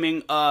a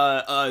gaming,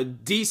 a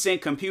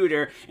decent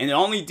computer. And the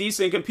only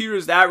decent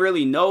computers that I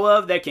really know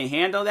of that can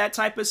handle that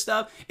type of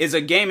stuff is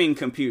a gaming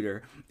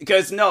computer.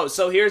 Because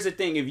so here's the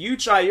thing. If you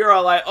try, you're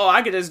all like, oh,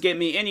 I could just get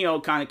me any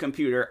old kind of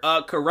computer.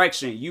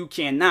 Correction. You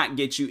cannot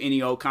get you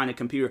any old kind of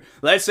computer.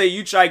 Let's say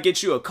you try to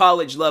get you a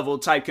college level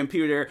type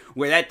computer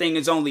where that thing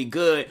is only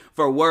good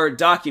for Word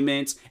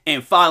documents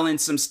and filing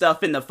some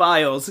stuff in the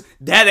files.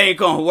 That ain't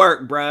gonna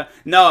work, bruh.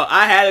 No,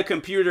 I had a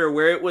computer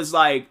where it was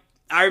like,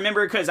 I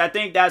remember, because I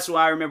think that's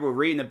why I remember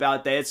reading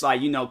about that. It's like,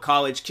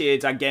 college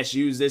kids, I guess,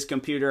 use this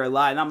computer a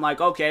lot. And I'm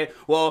like, okay,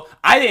 well,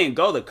 I didn't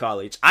go to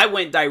college. I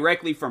went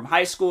directly from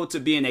high school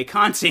to being a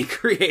content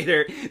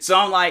creator. So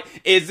I'm like,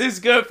 is this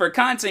good for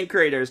content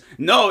creators?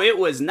 No, it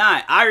was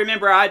not. I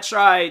remember I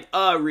tried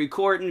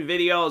recording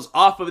videos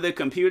off of the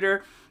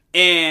computer.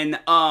 And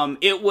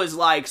it was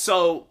like,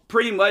 so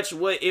pretty much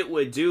what it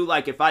would do,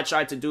 like if I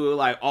tried to do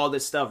like all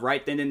this stuff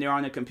right then and there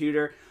on the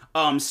computer,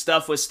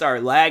 stuff would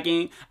start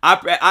lagging.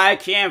 I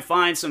can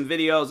find some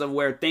videos of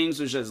where things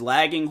was just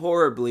lagging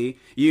horribly.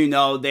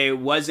 They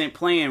wasn't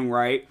playing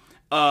right.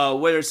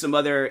 What are some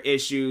other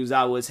issues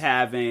I was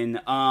having?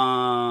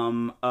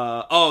 Then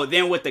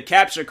with the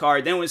capture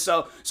card,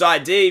 so I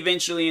did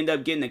eventually end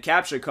up getting the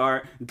capture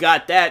card,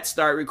 got that,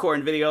 start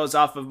recording videos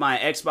off of my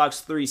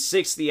Xbox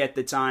 360 at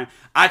the time.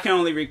 I can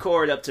only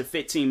record up to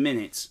 15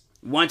 minutes.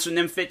 Once when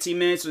them 15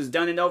 minutes was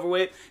done and over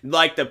with,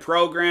 like the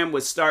program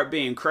would start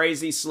being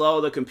crazy slow,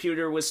 the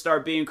computer would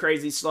start being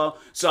crazy slow.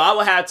 So I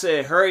would have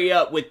to hurry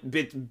up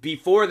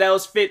before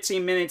those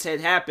 15 minutes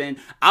had happened.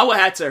 I would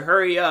have to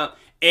hurry up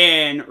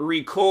and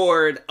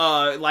record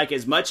like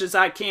as much as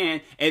I can,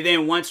 and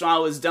then once I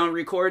was done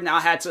recording, I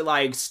had to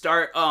like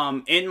start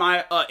in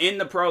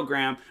the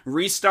program,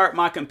 restart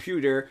my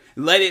computer,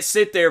 let it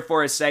sit there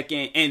for a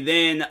second, and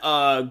then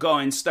go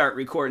and start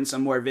recording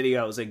some more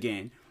videos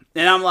again.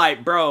 And I'm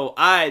like, bro,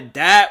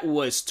 that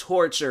was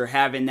torture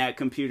having that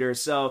computer.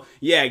 So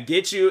yeah,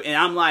 get you. And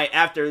I'm like,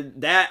 after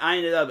that,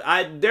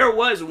 there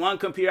was one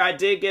computer, I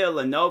did get a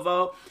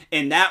Lenovo,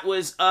 and that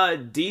was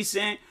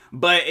decent.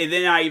 But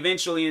then I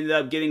eventually ended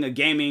up getting a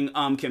gaming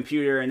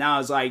computer, and I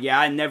was like, yeah,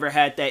 I never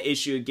had that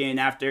issue again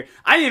after.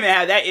 I didn't even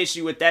have that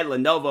issue with that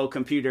Lenovo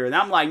computer. And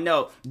I'm like,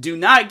 no, do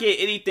not get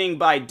anything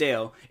by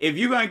Dell. If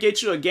you're going to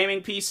get you a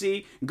gaming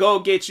PC, go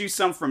get you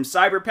some from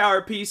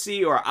CyberPower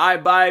PC or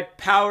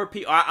iBuyPower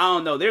PC. I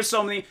don't know. There's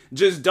so many.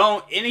 Just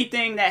don't,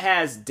 anything that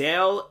has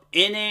Dell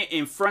in it,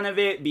 in front of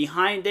it,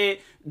 behind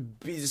it,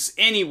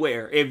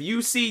 anywhere. If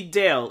you see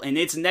Dell and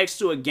it's next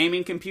to a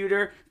gaming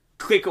computer,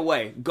 click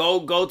away.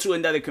 Go to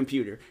another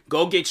computer.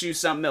 Go get you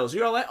something else.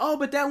 You're all like, oh,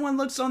 but that one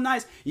looks so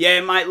nice. Yeah,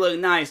 it might look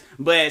nice,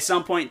 but at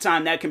some point in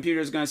time, that computer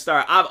is going to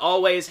start. I've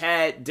always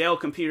had Dell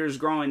computers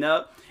growing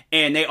up,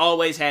 and they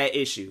always had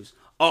issues.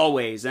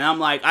 always. And I'm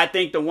like, I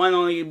think one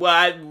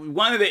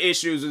of the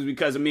issues was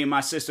because of me and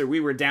my sister,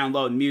 we were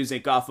downloading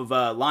music off of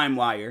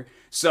LimeWire.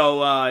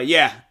 So,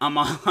 yeah, I'm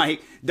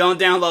like, don't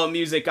download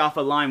music off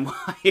of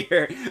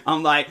LimeWire.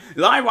 I'm like,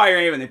 LimeWire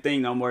ain't even a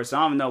thing no more, so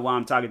I don't know why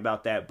I'm talking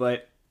about that.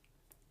 But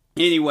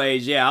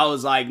anyways, yeah, I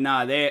was like,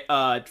 nah, they,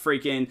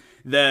 freaking,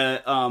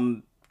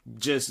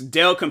 just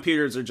Dell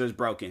computers are just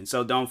broken,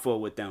 so don't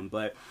fool with them.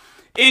 But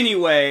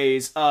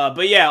anyways,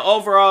 but yeah,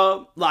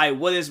 overall, like,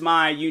 what is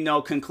my,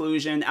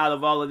 conclusion out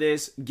of all of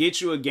this? Get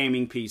you a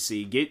gaming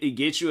PC.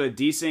 Get you a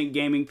decent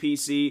gaming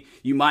PC.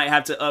 You might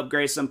have to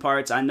upgrade some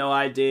parts. I know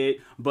I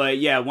did. But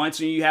yeah, once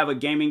you have a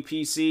gaming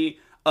PC,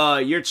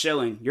 you're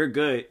chilling. You're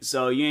good.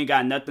 So you ain't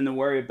got nothing to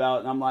worry about.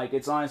 And I'm like,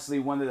 it's honestly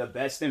one of the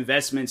best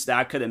investments that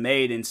I could have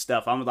made and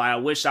stuff. I'm like, I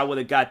wish I would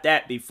have got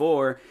that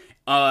before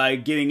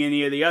getting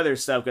any of the other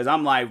stuff, because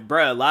I'm like,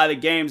 bruh, a lot of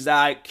the games that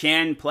I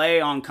can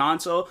play on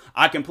console,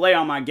 I can play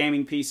on my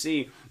gaming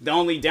PC. The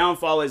only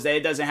downfall is that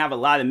it doesn't have a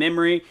lot of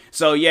memory.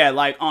 So yeah,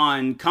 like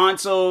on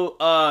console,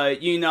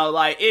 like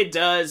it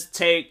does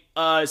take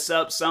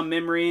up some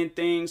memory and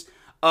things.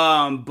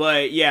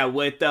 But yeah,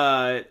 but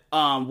nah,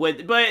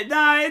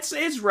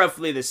 it's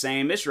roughly the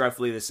same. It's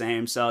roughly the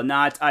same. So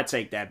nah, I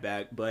take that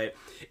back. But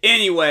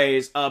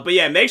anyways, but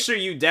yeah, make sure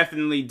you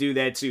definitely do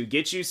that too.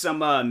 Get you some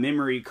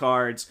memory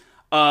cards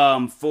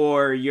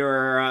for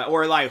your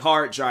or like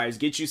hard drives.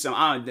 Get you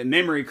some the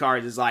memory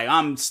cards is like,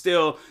 I'm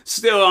still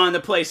on the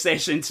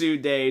PlayStation 2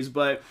 days,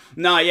 but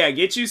no, yeah,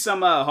 get you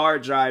some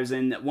hard drives,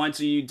 and once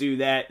you do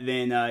that,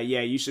 then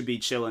yeah, you should be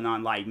chilling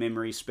on like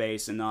memory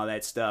space and all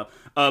that stuff.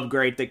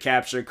 Upgrade the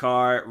capture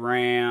card,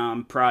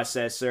 RAM,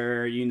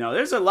 processor,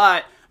 there's a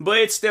lot, but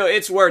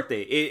it's worth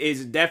it. It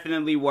is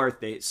definitely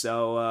worth it.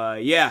 So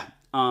yeah.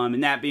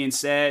 And that being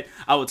said,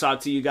 I will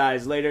talk to you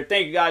guys later.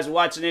 Thank you guys for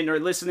watching it or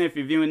listening. If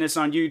you're viewing this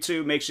on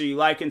YouTube, make sure you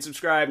like and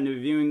subscribe. And if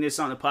you're viewing this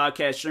on the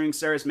podcast streaming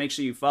service, make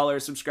sure you follow or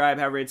subscribe,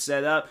 however it's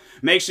set up.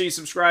 Make sure you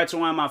subscribe to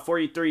one of my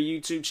 43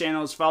 YouTube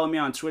channels. Follow me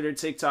on Twitter,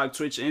 TikTok,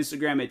 Twitch, and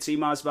Instagram at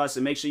TMossBoss.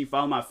 And make sure you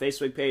follow my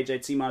Facebook page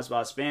at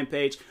TMossBoss fan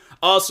page.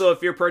 Also,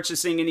 if you're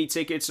purchasing any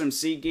tickets from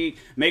SeatGeek,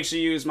 make sure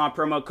you use my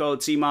promo code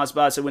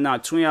TMossBoss. It will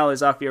knock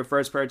 $20 off your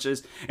first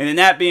purchase. And then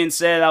that being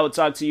said, I will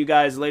talk to you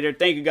guys later.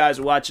 Thank you guys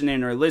for watching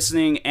and or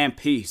listening, and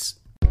peace.